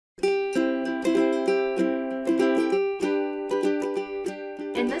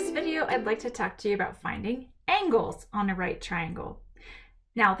I'd like to talk to you about finding angles on a right triangle.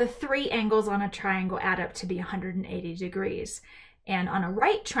 Now, the three angles on a triangle add up to be 180 degrees. And on a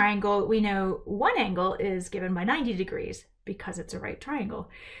right triangle, we know one angle is given by 90 degrees because it's a right triangle.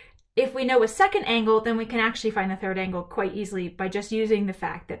 If we know a second angle, then we can actually find the third angle quite easily by just using the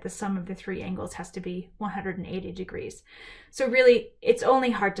fact that the sum of the three angles has to be 180 degrees. So really, it's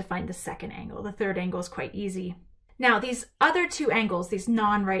only hard to find the second angle. The third angle is quite easy. Now, these other two angles, these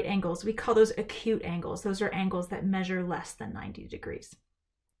non-right angles, we call those acute angles. Those are angles that measure less than 90 degrees.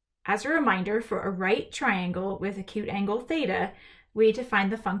 As a reminder, for a right triangle with acute angle theta, we define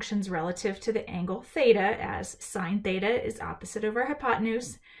the functions relative to the angle theta as sine theta is opposite over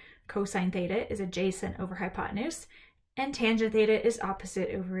hypotenuse, cosine theta is adjacent over hypotenuse, and tangent theta is opposite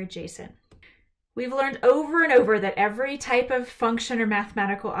over adjacent. We've learned over and over that every type of function or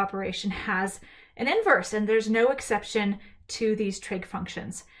mathematical operation has an inverse, and there's no exception to these trig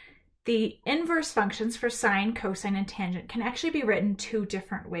functions. The inverse functions for sine, cosine, and tangent can actually be written two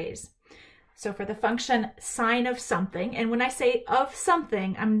different ways. So for the function sine of something, and when I say of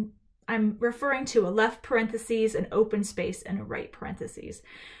something, I'm referring to a left parentheses, an open space, and a right parentheses.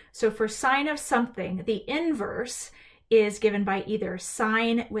 So for sine of something, the inverse is given by either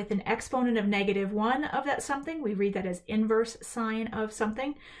sine with an exponent of -1 of that something, we read that as inverse sine of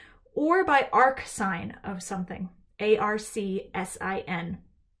something, or by arc sine of something, ARCSIN.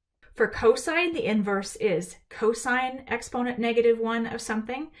 For cosine, the inverse is cosine exponent -1 of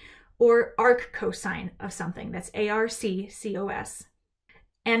something, or arc cosine of something, that's ARCCOS.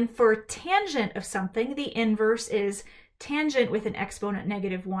 And for tangent of something, the inverse is tangent with an exponent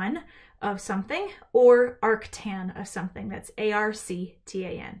 -1 of something, or arctan of something, that's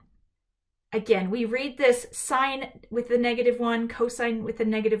ARCTAN. Again, we read this sine with the -1, cosine with the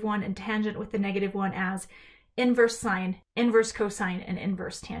 -1, and tangent with the -1 as inverse sine, inverse cosine, and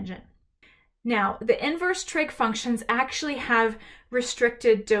inverse tangent. Now, the inverse trig functions actually have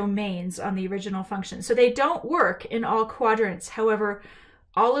restricted domains on the original function, so they don't work in all quadrants. However,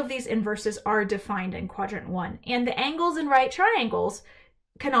 all of these inverses are defined in quadrant 1, and the angles in right triangles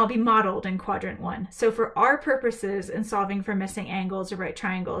can all be modeled in quadrant 1. So for our purposes in solving for missing angles or right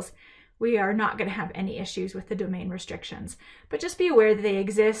triangles, we are not going to have any issues with the domain restrictions. But just be aware that they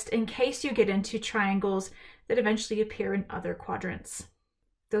exist in case you get into triangles that eventually appear in other quadrants.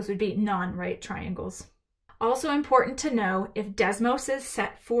 Those would be non-right triangles. Also important to know, if Desmos is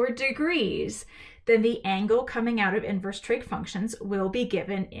set for degrees, then the angle coming out of inverse trig functions will be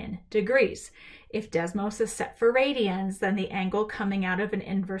given in degrees. If Desmos is set for radians, then the angle coming out of an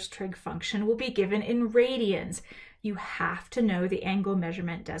inverse trig function will be given in radians. You have to know the angle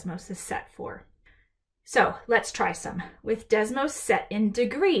measurement Desmos is set for. So let's try some. With Desmos set in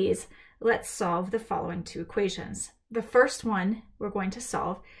degrees, let's solve the following two equations. The first one we're going to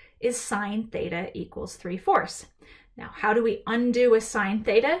solve is sine theta equals 3/4. Now, how do we undo a sine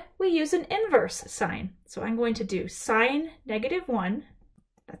theta? We use an inverse sine. So I'm going to do sine -1,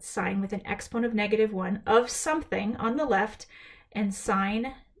 that's sine with an exponent of -1 of something on the left, and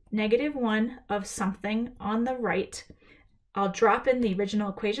sine -1 of something on the right. I'll drop in the original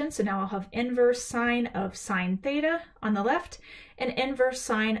equation, so now I'll have inverse sine of sine theta on the left and inverse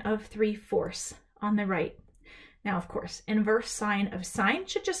sine of 3/4 on the right. Now, of course, inverse sine of sine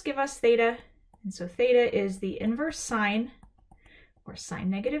should just give us theta, and so theta is the inverse sine, or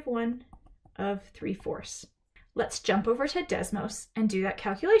sine -1, of 3/4. Let's jump over to Desmos and do that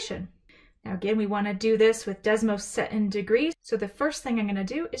calculation. Now again, we want to do this with Desmos set in degrees, so the first thing I'm going to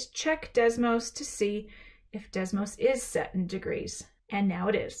do is check Desmos to see if Desmos is set in degrees, and now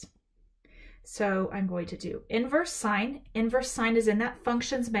it is. So I'm going to do inverse sine. Inverse sine is in that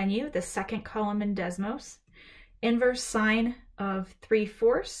functions menu, the second column in Desmos. Inverse sine of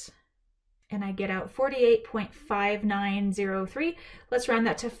 3/4, and I get out 48.5903. Let's round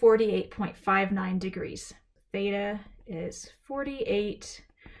that to 48.59 degrees. Theta is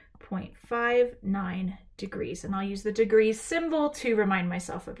 48.59 degrees, and I'll use the degrees symbol to remind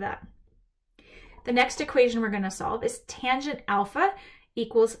myself of that. The next equation we're going to solve is tangent alpha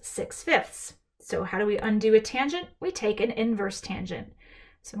equals 6/5. So how do we undo a tangent? We take an inverse tangent.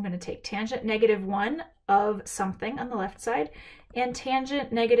 So I'm going to take tangent -1 of something on the left side and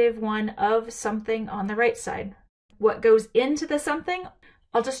tangent -1 of something on the right side. What goes into the something?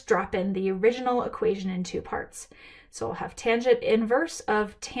 I'll just drop in the original equation in two parts. So I'll have tangent inverse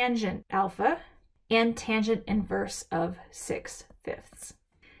of tangent alpha and tangent inverse of 6/5.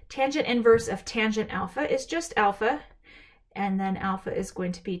 Tangent inverse of tangent alpha is just alpha, and then alpha is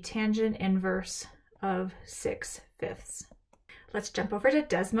going to be tangent inverse of 6/5. Let's jump over to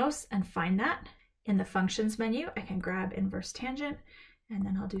Desmos and find that. In the functions menu, I can grab inverse tangent And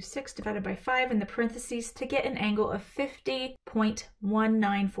then I'll do 6 divided by 5 in the parentheses to get an angle of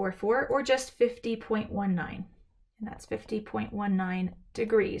 50.1944, or just 50.19. And that's 50.19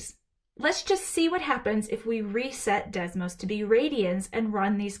 degrees. Let's just see what happens if we reset Desmos to be radians and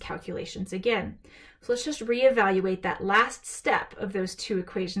run these calculations again. So let's just reevaluate that last step of those two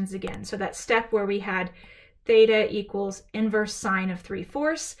equations again. So that step where we had theta equals inverse sine of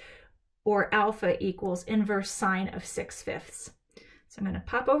 3/4, or alpha equals inverse sine of 6/5. So I'm going to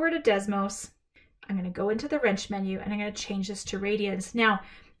pop over to Desmos. I'm going to go into the wrench menu and I'm going to change this to radians. Now,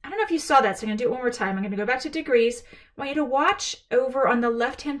 I don't know if you saw that, so I'm going to do it one more time. I'm going to go back to degrees. I want you to watch over on the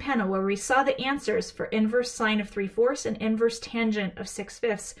left-hand panel where we saw the answers for inverse sine of 3/4 and inverse tangent of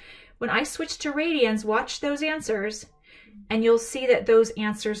 6/5. When I switch to radians, watch those answers, and you'll see that those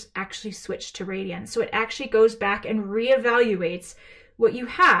answers actually switch to radians. So it actually goes back and reevaluates what you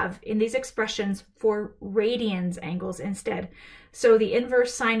have in these expressions for radians angles instead. So the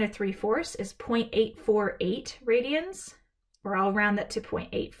inverse sine of 3/4 is 0.848 radians, or I'll round that to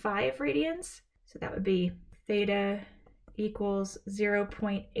 0.85 radians. So that would be theta equals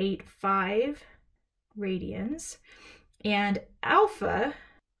 0.85 radians. And alpha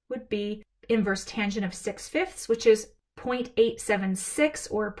would be inverse tangent of 6/5, which is 0.876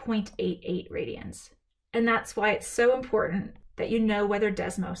 or 0.88 radians. And that's why it's so important that you know whether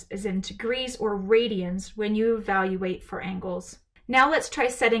Desmos is in degrees or radians when you evaluate for angles. Now let's try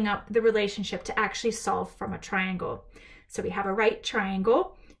setting up the relationship to actually solve from a triangle. So we have a right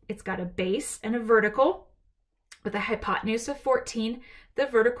triangle. It's got a base and a vertical with a hypotenuse of 14. The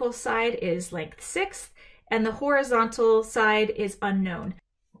vertical side is length 6 and the horizontal side is unknown.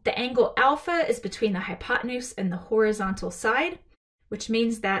 The angle alpha is between the hypotenuse and the horizontal side, which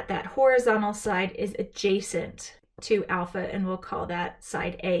means that that horizontal side is adjacent to alpha, and we'll call that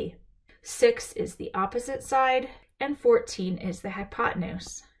side A. 6 is the opposite side, and 14 is the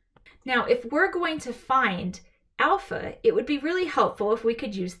hypotenuse. Now, if we're going to find alpha, it would be really helpful if we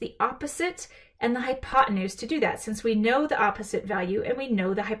could use the opposite and the hypotenuse to do that, since we know the opposite value and we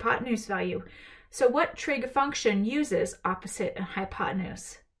know the hypotenuse value. So what trig function uses opposite and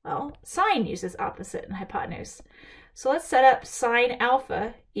hypotenuse? Well, sine uses opposite and hypotenuse. So let's set up sine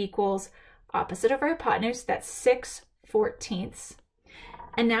alpha equals opposite of our hypotenuse, that's 6/14.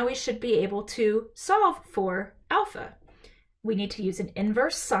 And now we should be able to solve for alpha. We need to use an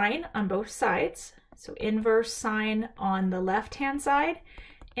inverse sine on both sides. So inverse sine on the left-hand side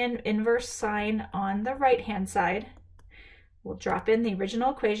and inverse sine on the right-hand side. We'll drop in the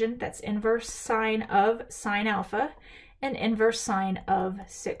original equation, that's inverse sine of sine alpha and inverse sine of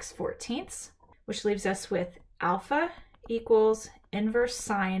 6/14, which leaves us with alpha equals inverse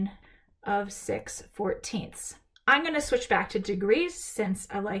sine of 6/14. I'm going to switch back to degrees since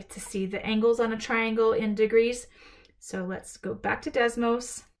I like to see the angles on a triangle in degrees. So let's go back to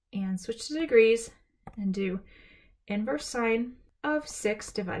Desmos and switch to degrees and do inverse sine of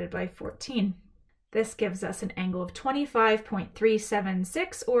 6 divided by 14. This gives us an angle of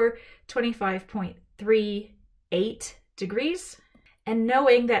 25.376 or 25.38 degrees. And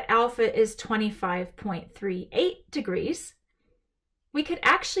knowing that alpha is 25.38 degrees, we could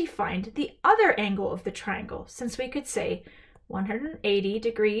actually find the other angle of the triangle, since we could say 180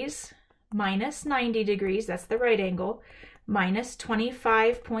 degrees minus 90 degrees, that's the right angle, minus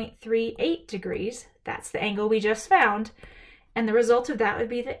 25.38 degrees, that's the angle we just found, and the result of that would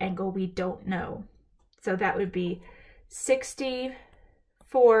be the angle we don't know. So that would be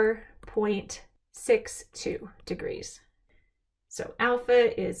 64.62 degrees. So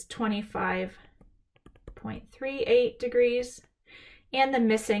alpha is 25.38 degrees, and the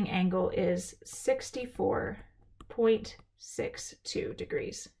missing angle is 64.62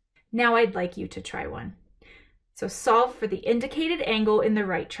 degrees. Now I'd like you to try one. So solve for the indicated angle in the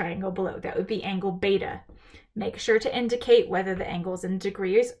right triangle below. That would be angle beta. Make sure to indicate whether the angle is in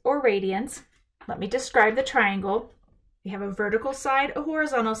degrees or radians. Let me describe the triangle. We have a vertical side, a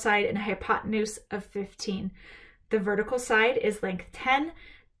horizontal side, and a hypotenuse of 15. The vertical side is length 10.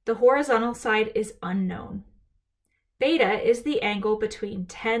 The horizontal side is unknown. Beta is the angle between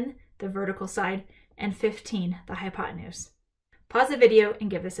 10, the vertical side, and 15, the hypotenuse. Pause the video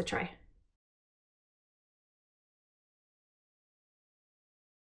and give this a try.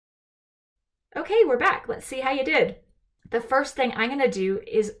 Okay, we're back. Let's see how you did. The first thing I'm going to do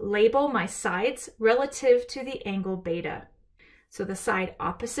is label my sides relative to the angle beta. So the side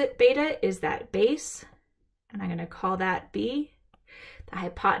opposite beta is that base, and I'm going to call that B. The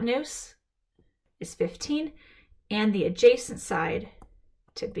hypotenuse is 15, and the adjacent side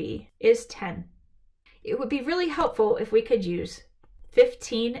to B is 10. It would be really helpful if we could use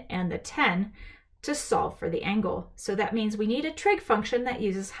 15 and the 10 to solve for the angle. So that means we need a trig function that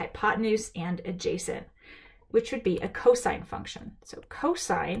uses hypotenuse and adjacent, which would be a cosine function. So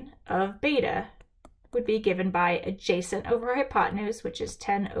cosine of beta would be given by adjacent over hypotenuse, which is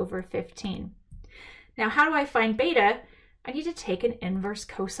 10 over 15. Now, how do I find beta? I need to take an inverse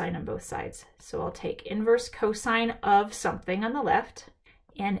cosine on both sides. So I'll take inverse cosine of something on the left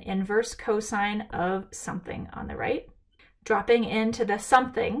and inverse cosine of something on the right. Dropping into the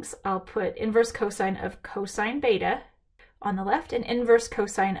somethings, I'll put inverse cosine of cosine beta on the left and inverse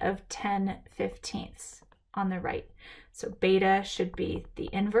cosine of 10/15 on the right. So beta should be the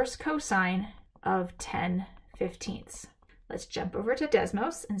inverse cosine of 10/15. Let's jump over to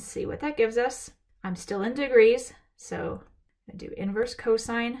Desmos and see what that gives us. I'm still in degrees, so I do inverse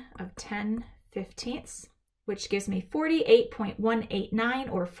cosine of 10/15, which gives me 48.189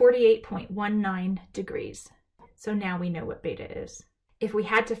 or 48.19 degrees. So now we know what beta is. If we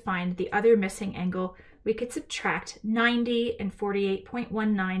had to find the other missing angle, we could subtract 90 and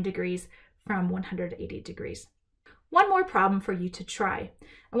 48.19 degrees from 180 degrees. One more problem for you to try.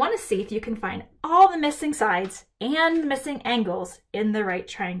 I want to see if you can find all the missing sides and missing angles in the right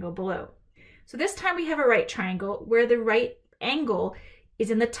triangle below. So this time we have a right triangle where the right angle is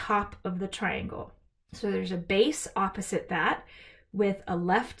in the top of the triangle. So there's a base opposite that with a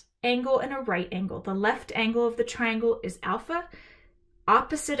left angle and a right angle. The left angle of the triangle is alpha.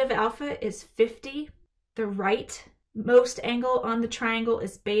 Opposite of alpha is 50. The rightmost angle on the triangle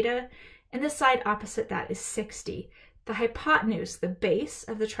is beta, and the side opposite that is 60. The hypotenuse, the base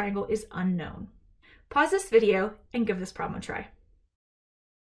of the triangle, is unknown. Pause this video and give this problem a try.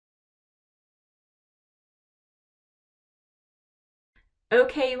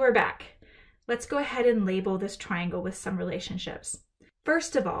 Okay, we're back. Let's go ahead and label this triangle with some relationships.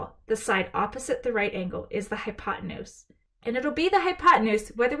 First of all, the side opposite the right angle is the hypotenuse. And it'll be the hypotenuse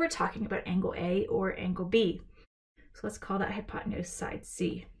whether we're talking about angle A or angle B. So let's call that hypotenuse side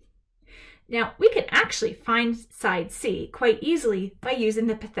C. Now, we can actually find side C quite easily by using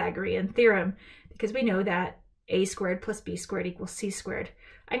the Pythagorean theorem, because we know that a squared plus b squared equals c squared.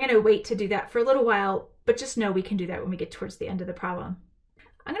 I'm going to wait to do that for a little while, but just know we can do that when we get towards the end of the problem.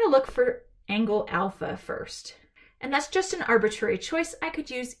 I'm going to look for angle alpha first. And that's just an arbitrary choice. I could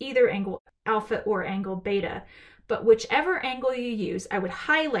use either angle alpha or angle beta, but whichever angle you use, I would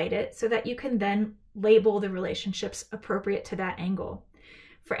highlight it so that you can then label the relationships appropriate to that angle.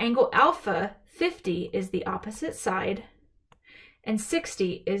 For angle alpha, 50 is the opposite side and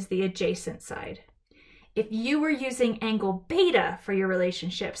 60 is the adjacent side. If you were using angle beta for your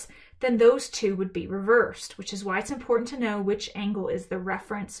relationships, then those two would be reversed, which is why it's important to know which angle is the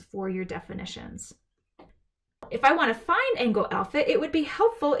reference for your definitions. If I want to find angle alpha, it would be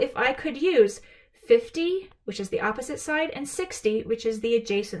helpful if I could use 50, which is the opposite side, and 60, which is the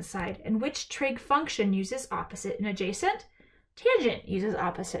adjacent side. And which trig function uses opposite and adjacent? Tangent uses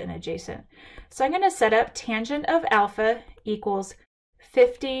opposite and adjacent. So I'm going to set up tangent of alpha equals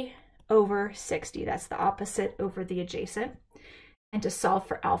 50 over 60. That's the opposite over the adjacent. And to solve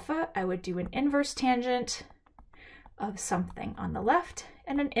for alpha, I would do an inverse tangent of something on the left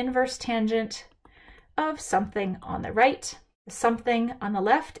and an inverse tangent of something on the right. The something on the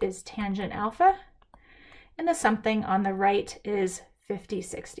left is tangent alpha, and the something on the right is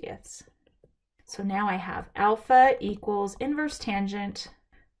 50/60ths. So now I have alpha equals inverse tangent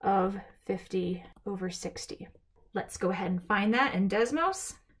of 50 over 60. Let's go ahead and find that in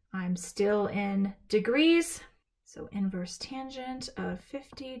Desmos. I'm still in degrees, so inverse tangent of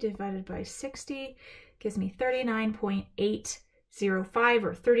 50 divided by 60 gives me 39.805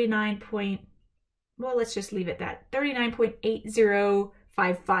 or 39. Well, let's just leave it that.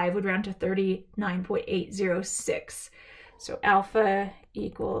 39.8055 would round to 39.806. So alpha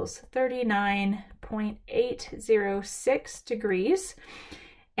equals 39.806 degrees.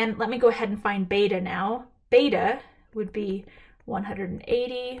 And let me go ahead and find beta now. Beta would be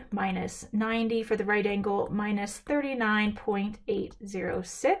 180 minus 90 for the right angle minus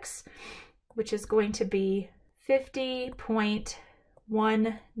 39.806, which is going to be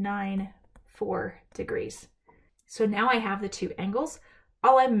 50.194 degrees. So now I have the two angles.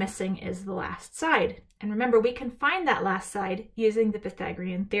 All I'm missing is the last side. And remember, we can find that last side using the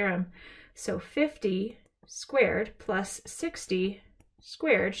Pythagorean theorem. So 50 squared plus 60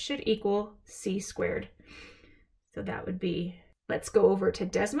 squared should equal c squared. So that would be, let's go over to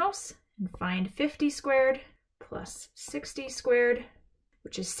Desmos and find 50 squared plus 60 squared,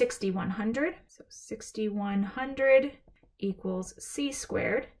 which is 6100. So 6100 equals c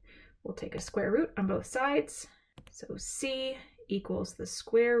squared. We'll take a square root on both sides. So c equals the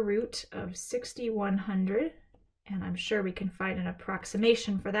square root of 6100, and I'm sure we can find an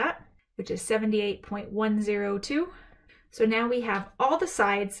approximation for that. which is 78.102. So now we have all the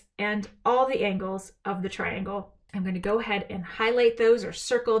sides and all the angles of the triangle. I'm going to go ahead and highlight those or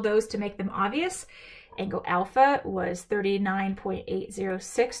circle those to make them obvious. Angle alpha was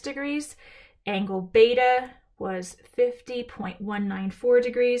 39.806 degrees. Angle beta was 50.194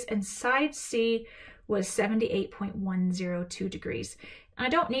 degrees, and side C was 78.102 degrees. And I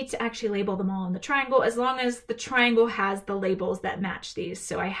don't need to actually label them all in the triangle as long as the triangle has the labels that match these.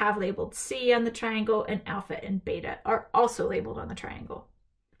 So I have labeled C on the triangle, and alpha and beta are also labeled on the triangle.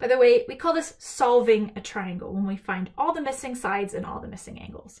 By the way, we call this solving a triangle when we find all the missing sides and all the missing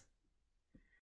angles.